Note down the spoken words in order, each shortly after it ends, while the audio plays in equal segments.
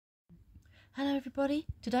Hello everybody,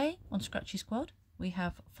 today on Scratchy Squad we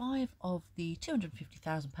have 5 of the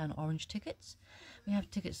 £250,000 orange tickets. We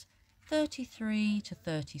have tickets 33 to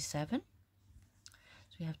 37,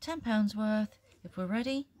 so we have £10 worth. If we're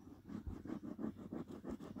ready,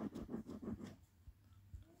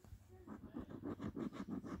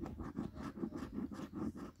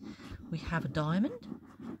 we have a diamond,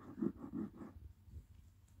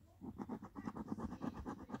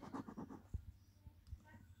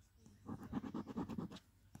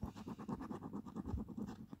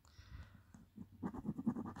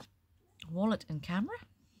 wallet and camera,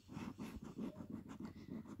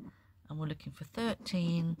 and we're looking for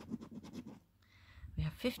 13. We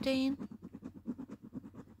have 15,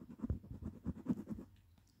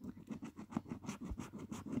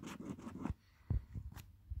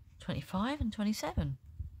 25 and 27.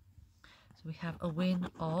 So we have a win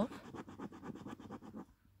of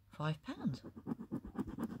 £5.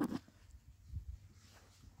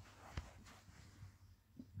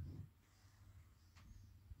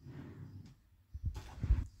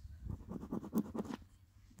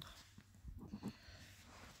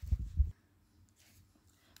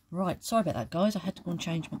 Right, sorry about that guys, I had to go and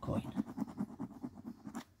change my coin.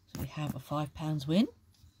 So we have a £5 win.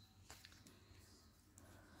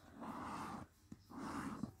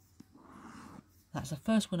 That's the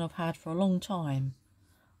first one I've had for a long time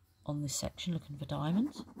on this section, looking for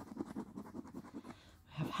diamonds.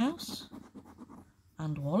 We have house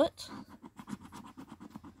and wallet.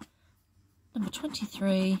 Number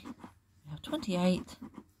 23, we have 28,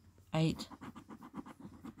 8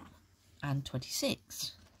 and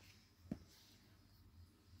 26.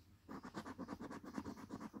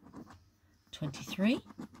 23,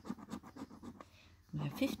 we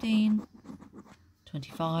have 15,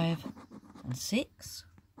 25 and 6,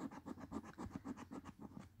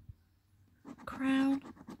 crown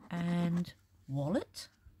and wallet,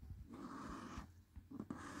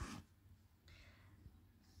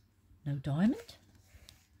 no diamond.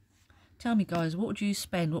 Tell me guys, what would you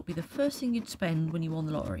spend? What would be the first thing you'd spend when you won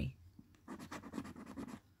the lottery?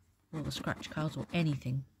 Or the scratch cards or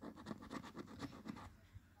anything?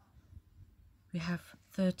 We have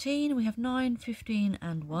 13, we have 9, 15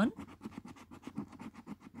 and 1.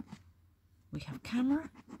 We have camera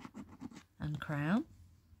and crown.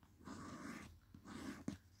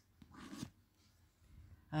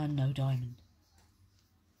 And no diamond.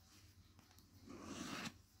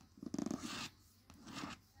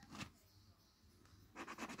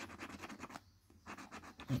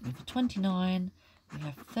 Looking for 29, we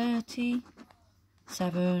have 30,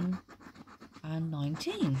 7 and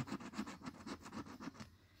 19.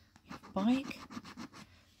 Bike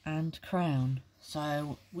and crown.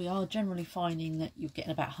 So we are generally finding that you're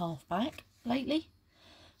getting about half back lately.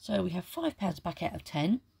 So we have £5 back out of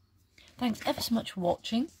 10. Thanks ever so much for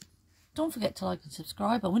watching. Don't forget to like and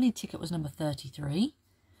subscribe. Our winning ticket was number 33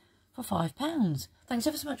 for £5. Thanks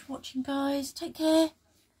ever so much for watching guys. Take care.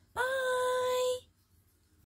 Bye.